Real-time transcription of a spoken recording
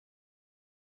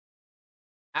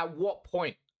At what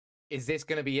point is this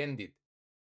going to be ended?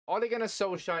 Ole Gunnar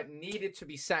Solskjaer needed to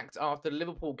be sacked after the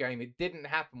Liverpool game. It didn't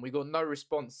happen. We got no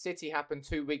response. City happened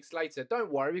 2 weeks later.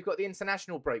 Don't worry, we've got the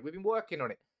international break. We've been working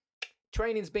on it.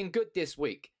 Training's been good this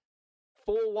week.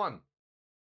 4-1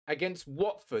 against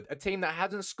Watford, a team that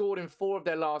hasn't scored in 4 of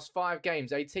their last 5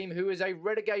 games, a team who is a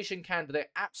relegation candidate,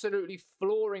 absolutely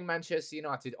flooring Manchester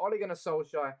United. Ole Gunnar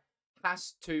Solskjaer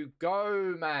has to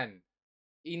go, man.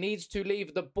 He needs to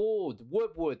leave the board.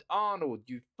 Woodward, Arnold,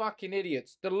 you fucking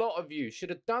idiots. The lot of you should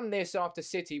have done this after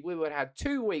City. We would have had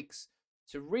 2 weeks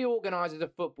to reorganise as a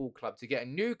football club, to get a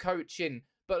new coach in.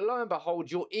 But lo and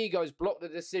behold, your egos block the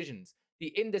decisions.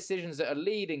 The indecisions that are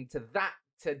leading to that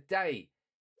today.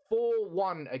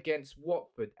 4-1 against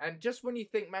Watford. And just when you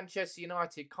think Manchester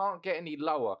United can't get any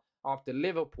lower after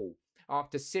Liverpool,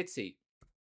 after City,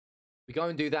 we go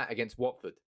and do that against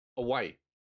Watford. Away.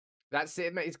 That's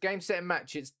it. It's game, set, and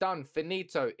match. It's done.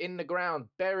 Finito. In the ground.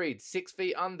 Buried. 6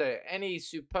 feet under. Any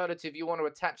superlative you want to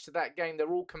attach to that game, they're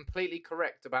all completely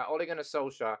correct about Ole Gunnar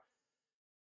Solskjaer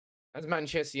as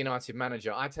Manchester United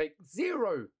manager. I take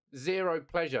zero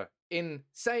pleasure in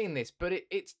saying this, but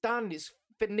it's done. It's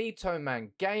finito,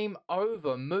 man. Game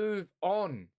over. Move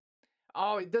on.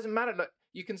 Oh, it doesn't matter. Look,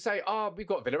 you can say, oh, we've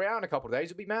got Villarreal in a couple of days.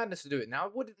 It'd be madness to do it now.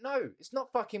 No, it's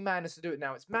not fucking madness to do it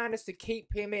now. It's madness to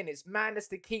keep him in. It's madness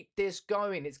to keep this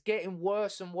going. It's getting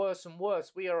worse and worse and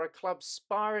worse. We are a club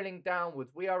spiraling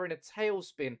downwards. We are in a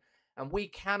tailspin, and we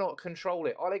cannot control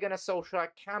it. Ole Gunnar Solskjaer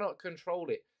cannot control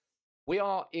it. We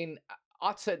are in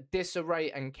utter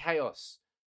disarray and chaos.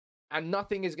 And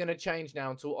nothing is going to change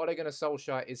now until Ole Gunnar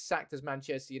Solskjaer is sacked as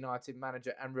Manchester United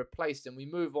manager and replaced, and we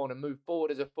move on and move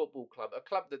forward as a football club. A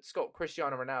club that's got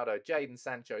Cristiano Ronaldo, Jadon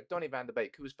Sancho, Donny van de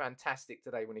Beek, who was fantastic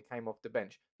today when he came off the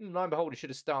bench. Lo and behold, he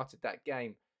should have started that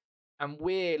game. And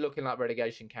we're looking like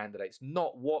relegation candidates,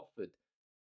 not Watford.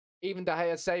 Even De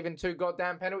Gea saving 2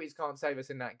 goddamn penalties can't save us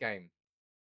in that game.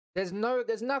 There's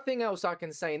nothing else I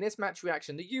can say in this match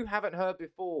reaction that you haven't heard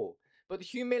before. But the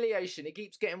humiliation, it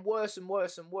keeps getting worse and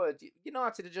worse and worse.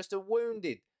 United are just a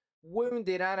wounded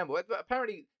animal.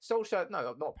 Apparently, Solskjaer,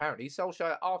 no, not apparently,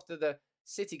 Solskjaer after the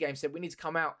City game said we need to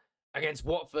come out against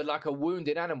Watford like a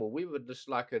wounded animal. We were just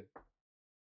like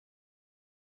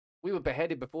we were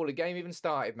beheaded before the game even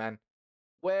started, man.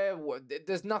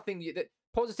 There's nothing,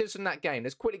 positives from that game.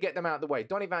 Let's quickly get them out of the way.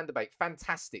 Donny van de Beek,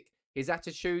 fantastic. His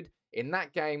attitude in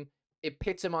that game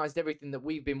epitomised everything that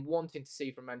we've been wanting to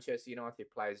see from Manchester United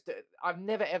players. I've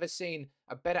never ever seen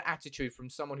a better attitude from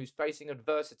someone who's facing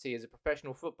adversity as a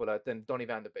professional footballer than Donny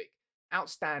van de Beek.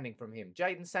 Outstanding from him.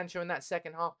 Jadon Sancho in that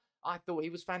second half, I thought he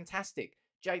was fantastic.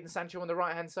 Jadon Sancho on the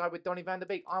right-hand side with Donny van de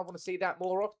Beek, I want to see that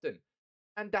more often.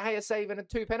 And De Gea saving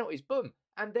 2 penalties, boom.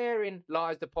 And therein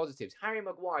lies the positives. Harry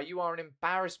Maguire, you are an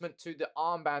embarrassment to the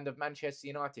armband of Manchester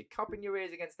United. Cupping your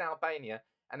ears against Albania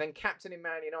and then captaining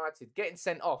Man United, getting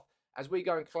sent off as we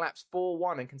go and collapse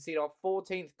 4-1 and concede our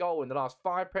 14th goal in the last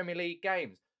 5 Premier League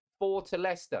games. 4 to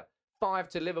Leicester, 5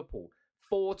 to Liverpool,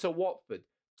 4 to Watford,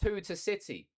 2 to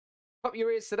City. Pop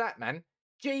your ears to that, man.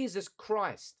 Jesus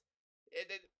Christ.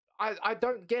 I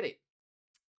don't get it.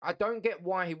 I don't get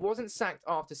why he wasn't sacked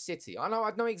after City. I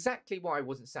know exactly why he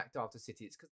wasn't sacked after City.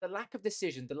 It's because the lack of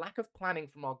decision, the lack of planning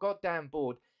from our goddamn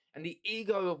board, and the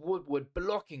ego of Woodward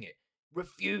blocking it.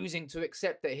 Refusing to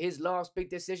accept that his last big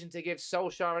decision to give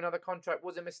Solskjaer another contract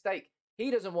was a mistake.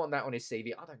 He doesn't want that on his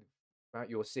CV. I don't care about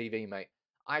your CV, mate.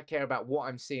 I care about what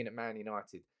I'm seeing at Man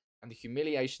United. And the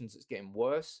humiliations that's getting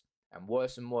worse and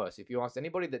worse and worse. If you asked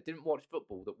anybody that didn't watch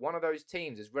football that one of those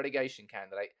teams is relegation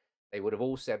candidate, they would have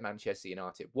all said Manchester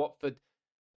United. Watford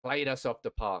played us off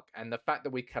the park. And the fact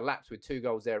that we collapsed with 2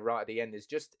 goals there right at the end is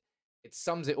just, it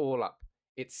sums it all up.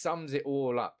 It sums it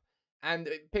all up. And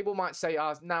people might say,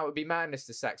 now it would be madness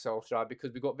to sack Solskjaer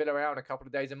because we've got Villarreal in a couple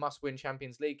of days, a must-win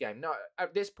Champions League game. No,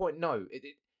 at this point, no.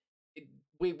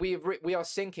 We are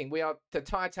sinking. We are the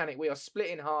Titanic. We are split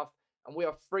in half and we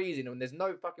are freezing and there's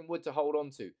no fucking wood to hold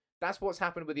on to. That's what's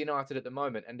happened with United at the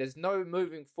moment. And there's no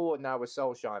moving forward now with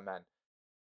Solskjaer, man.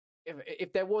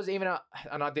 If there was even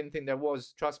and I didn't think there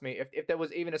was, trust me, if there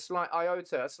was even a slight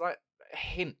iota, a slight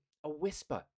hint, a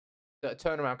whisper, that a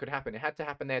turnaround could happen. It had to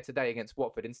happen there today against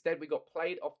Watford. Instead, we got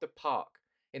played off the park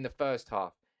in the first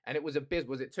half. And it was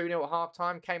abysmal. Was it 2-0 at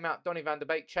half-time? Came out, Donny van de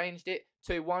Beek changed it.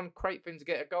 2-1, Craitfin to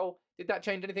get a goal. Did that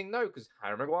change anything? No, because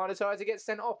Harry Maguire decided to get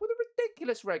sent off with a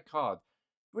ridiculous red card.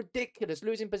 Ridiculous.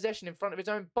 Losing possession in front of his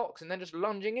own box and then just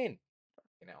lunging in.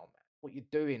 Fucking hell, man. What you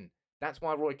doing? That's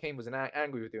why Roy Keane was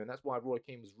angry with you. And that's why Roy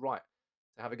Keane was right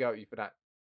to have a go at you for that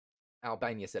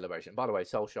Albania celebration. By the way,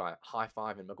 Solskjaer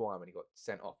high-fiving Maguire when he got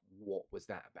sent off. What was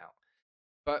that about?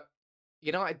 But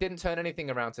United didn't turn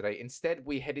anything around today. Instead,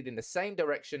 we headed in the same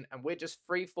direction and we're just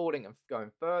free falling and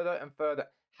going further and further.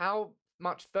 How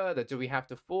much further do we have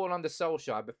to fall under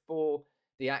Solskjaer before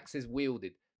the axe is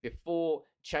wielded, before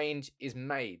change is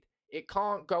made? It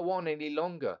can't go on any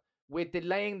longer. We're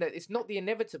delaying that. It's not the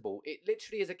inevitable. It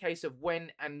literally is a case of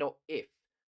when and not if.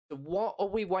 So what are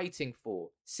we waiting for?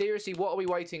 Seriously, what are we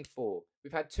waiting for?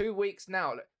 We've had 2 weeks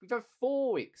now. We've had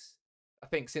 4 weeks, I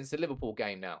think, since the Liverpool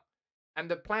game now. And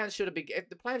the plans should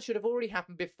have already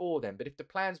happened before then. But if the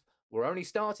plans were only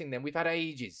starting then, we've had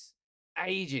ages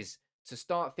to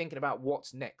start thinking about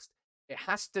what's next. It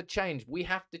has to change. We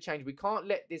have to change. We can't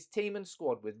let this team and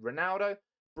squad with Ronaldo,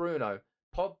 Bruno,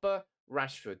 Pogba,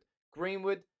 Rashford,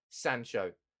 Greenwood,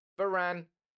 Sancho, Varane.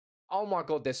 Oh my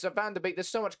God, there's Van der Beek. There's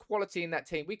so much quality in that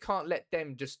team. We can't let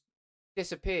them just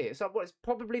disappear. So it's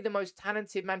probably the most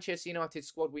talented Manchester United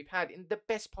squad we've had in the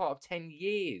best part of 10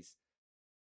 years.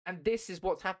 And this is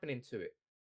what's happening to it.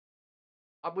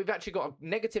 We've actually got a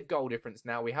negative goal difference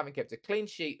now. We haven't kept a clean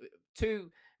sheet.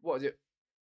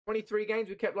 23 games,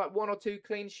 we kept like 1 or 2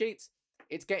 clean sheets.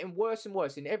 It's getting worse and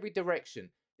worse in every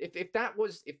direction. If that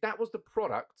was the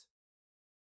product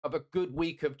of a good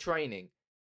week of training,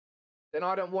 then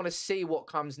I don't want to see what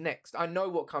comes next. I know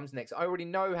what comes next. I already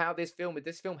know how this film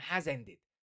has ended.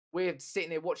 We're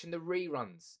sitting here watching the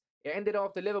reruns. It ended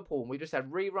after Liverpool, and we just had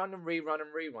rerun and rerun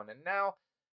and rerun. And now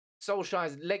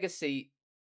Solskjaer's legacy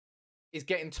is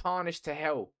getting tarnished to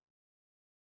hell.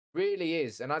 Really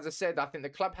is. And as I said, I think the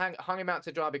club hung him out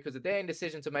to dry because of their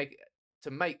indecision to make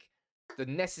the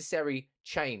necessary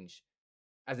change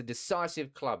as a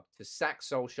decisive club to sack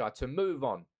Solskjaer, to move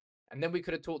on. And then we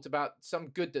could have talked about some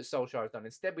good that Solskjaer has done.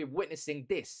 Instead, we're witnessing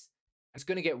this. It's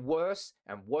going to get worse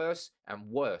and worse and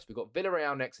worse. We've got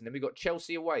Villarreal next, and then we've got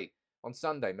Chelsea away on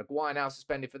Sunday. Maguire now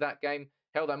suspended for that game.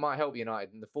 Hell, that might help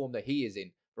United in the form that he is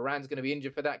in. Varane's going to be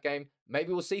injured for that game.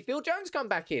 Maybe we'll see Phil Jones come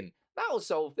back in. That'll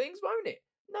solve things, won't it?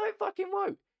 No, it fucking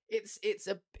won't.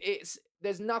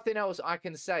 There's nothing else I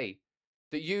can say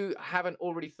that you haven't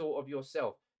already thought of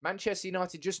yourself. Manchester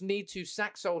United just need to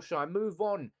sack Solskjaer, move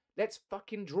on. Let's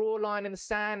fucking draw a line in the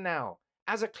sand now.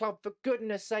 As a club, for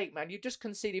goodness sake, man, you just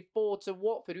conceded 4 to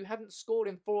Watford, who hadn't scored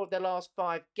in 4 of their last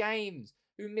 5 games,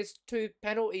 who missed 2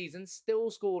 penalties and still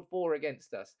scored 4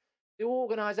 against us. The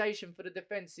organisation for the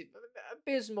defensive,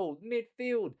 abysmal.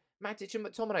 Midfield, Matic and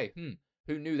McTominay.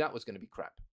 Who knew that was going to be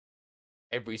crap?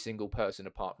 Every single person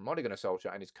apart from Ole Gunnar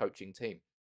Solskjaer and his coaching team.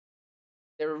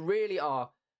 There really are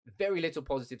very little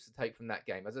positives to take from that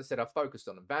game. As I said, I focused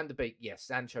on them. Van der Beek, yes.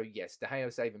 Sancho, yes. De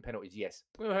Gea saving penalties, yes.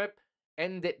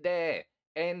 End it there.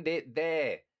 End it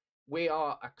there. We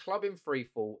are a club in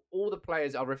freefall. All the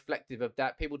players are reflective of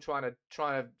that. People trying to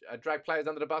drag players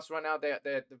under the bus right now.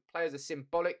 The players are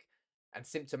symbolic and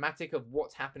symptomatic of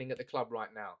what's happening at the club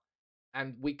right now.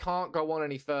 And we can't go on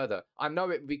any further. I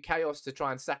know it would be chaos to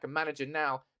try and sack a manager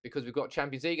now because we've got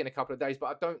Champions League in a couple of days, but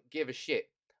I don't give a shit.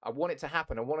 I want it to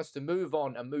happen. I want us to move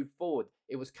on and move forward.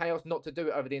 It was chaos not to do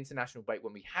it over the international break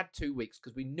when we had 2 weeks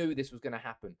because we knew this was going to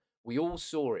happen. We all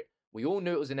saw it. We all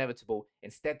knew it was inevitable.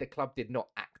 Instead, the club did not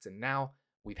act. And now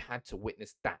we've had to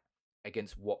witness that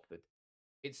against Watford.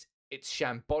 It's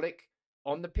shambolic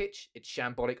on the pitch. It's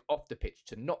shambolic off the pitch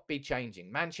to not be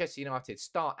changing. Manchester United,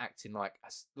 start acting like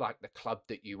the club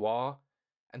that you are.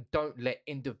 And don't let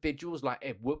individuals like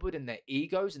Ed Woodward and their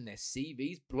egos and their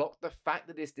CVs block the fact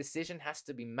that this decision has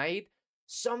to be made.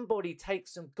 Somebody take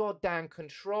some goddamn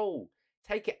control.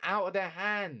 Take it out of their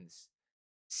hands.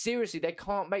 Seriously, they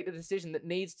can't make the decision that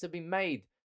needs to be made.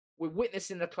 We're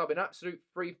witnessing the club in absolute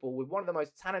freefall with one of the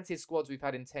most talented squads we've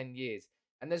had in 10 years.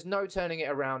 And there's no turning it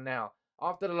around now.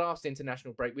 After the last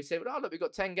international break, we said, oh, look, we've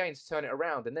got 10 games to turn it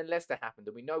around. And then Leicester happened,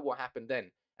 and we know what happened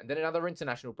then. And then another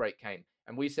international break came.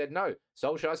 And we said, no,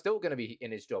 Solskjaer's still going to be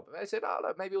in his job. And they said, oh,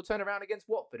 look, maybe he'll turn around against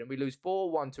Watford. And we lose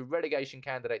 4-1 to relegation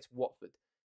candidates Watford.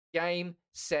 Game,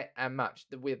 set, and match.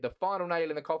 The final nail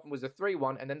in the coffin was the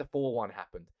 3-1, and then the 4-1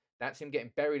 happened. That's him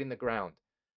getting buried in the ground.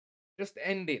 Just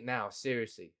end it now,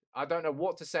 seriously. I don't know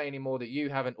what to say anymore that you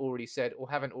haven't already said or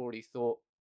haven't already thought.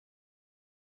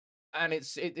 And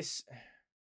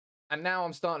and now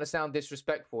I'm starting to sound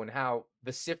disrespectful in how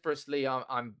vociferously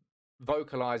I'm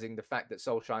vocalizing the fact that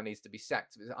Solskjaer needs to be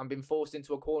sacked. I'm being forced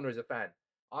into a corner as a fan.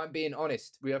 I'm being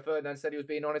honest. Rio Ferdinand said he was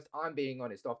being honest. I'm being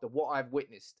honest after what I've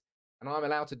witnessed. And I'm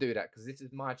allowed to do that because this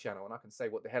is my channel and I can say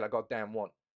what the hell I goddamn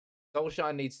want.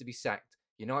 Solskjaer needs to be sacked.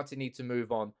 United need to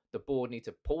move on. The board need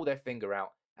to pull their finger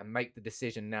out and make the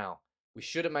decision now. We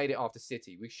should have made it after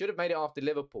City. We should have made it after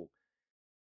Liverpool.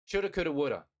 Shoulda, coulda,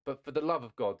 woulda. But for the love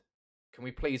of God, Can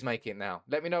we please make it now?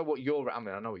 Let me know what I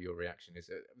mean, I know what your reaction is.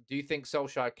 Do you think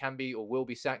Solskjaer can be or will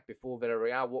be sacked before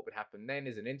Villarreal? What would happen then?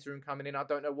 Is an interim coming in? I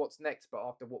don't know what's next, but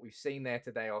after what we've seen there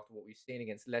today, after what we've seen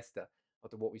against Leicester,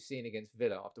 after what we've seen against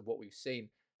Villa, after what we've seen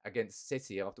against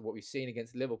City, after what we've seen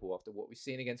against Liverpool, after what we've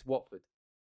seen against Watford,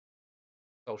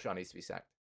 Solskjaer needs to be sacked.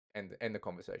 End the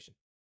conversation.